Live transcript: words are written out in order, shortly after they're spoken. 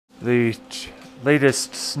The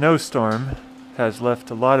latest snowstorm has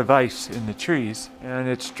left a lot of ice in the trees, and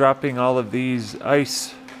it's dropping all of these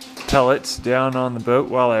ice pellets down on the boat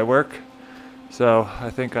while I work. So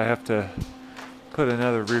I think I have to put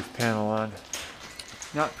another roof panel on.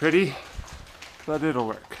 Not pretty, but it'll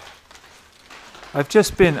work. I've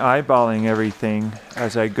just been eyeballing everything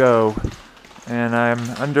as I go, and I'm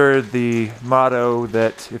under the motto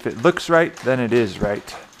that if it looks right, then it is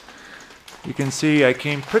right. You can see I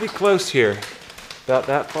came pretty close here, about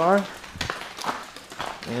that far,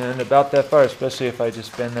 and about that far, especially if I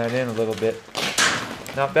just bend that in a little bit.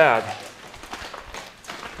 Not bad.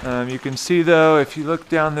 You can see though, if you look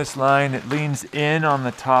down this line, it leans in on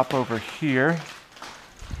the top over here,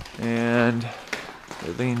 and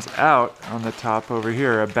it leans out on the top over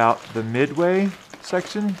here about the midway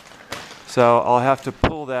section. So I'll have to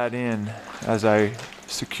pull that in as I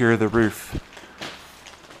secure the roof.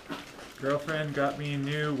 Girlfriend got me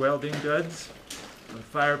new welding goods,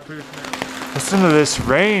 fireproof. Listen to this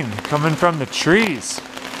rain coming from the trees.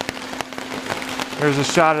 There's a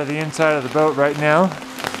shot of the inside of the boat right now.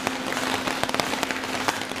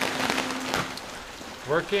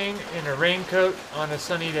 Working in a raincoat on a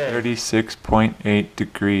sunny day. 36.8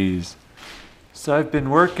 degrees. So I've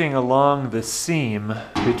been working along the seam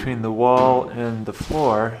between the wall and the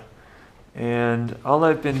floor, and all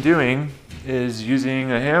I've been doing is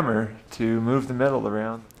using a hammer to move the metal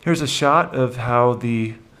around. Here's a shot of how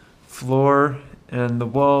the floor and the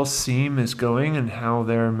wall seam is going and how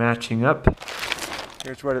they're matching up.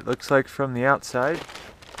 Here's what it looks like from the outside.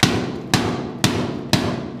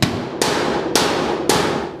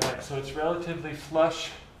 Alright, so it's relatively flush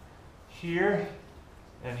here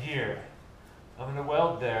and here. I'm going to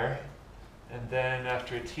weld there, and then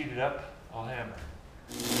after it's heated up, I'll hammer.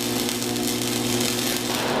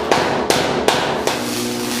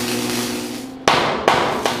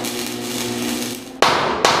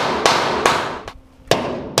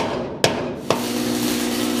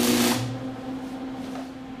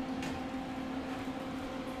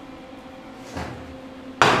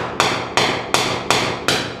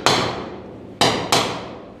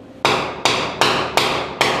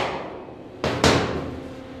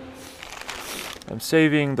 I'm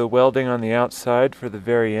saving the welding on the outside for the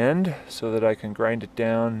very end so that I can grind it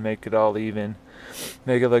down, make it all even,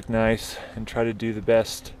 make it look nice, and try to do the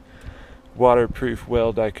best waterproof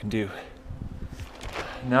weld I can do.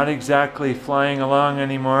 Not exactly flying along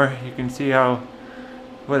anymore. You can see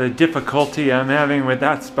what a difficulty I'm having with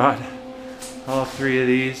that spot. All three of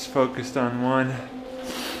these focused on one.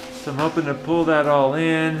 So I'm hoping to pull that all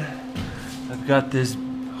in. I've got this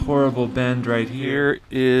horrible bend right here.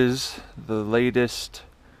 Is the latest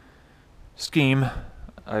scheme.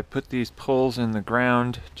 I put these poles in the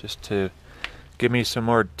ground just to give me some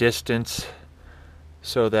more distance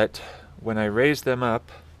so that when I raise them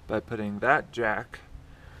up by putting that jack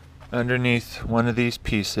underneath one of these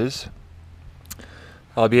pieces,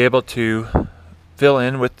 I'll be able to fill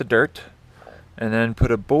in with the dirt and then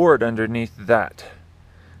put a board underneath that.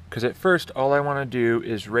 Because at first all I want to do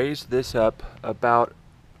is raise this up about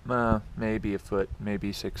maybe a foot,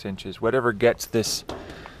 maybe 6 inches, whatever gets this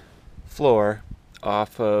floor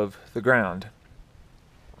off of the ground.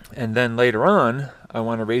 And then later on, I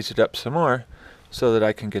want to raise it up some more so that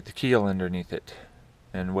I can get the keel underneath it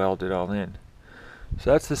and weld it all in.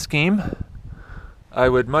 So that's the scheme. I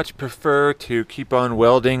would much prefer to keep on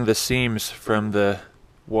welding the seams from the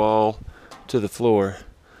wall to the floor,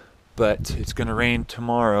 but it's going to rain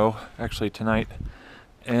tomorrow, actually tonight.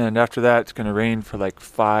 And after that, it's going to rain for like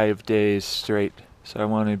 5 days straight. So I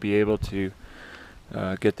want to be able to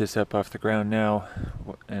get this up off the ground now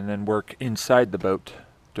and then work inside the boat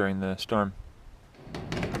during the storm.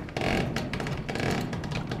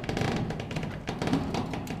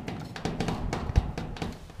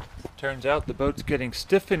 Turns out the boat's getting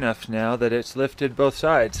stiff enough now that it's lifted both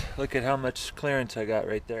sides. Look at how much clearance I got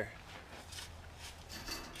right there.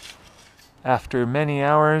 After many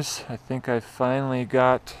hours, I think I finally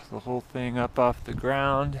got the whole thing up off the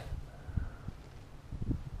ground.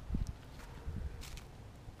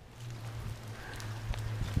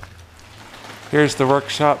 Here's the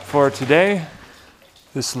workshop for today.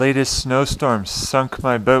 This latest snowstorm sunk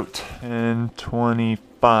my boat in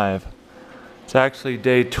 25. It's actually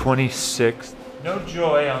day 26. No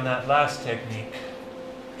joy on that last technique.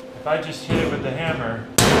 If I just hit it with the hammer,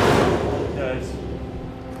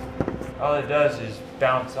 all it does is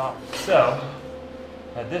bounce off. So,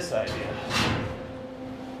 I had this idea.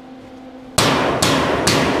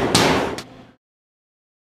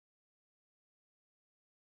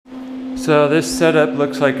 So this setup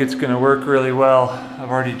looks like it's going to work really well.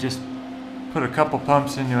 I've already just put a couple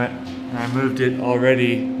pumps into it, and I moved it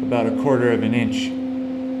already about 1/4 of an inch.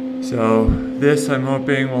 So this I'm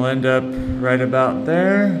hoping will end up right about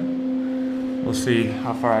there. We'll see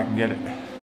how far I can get it.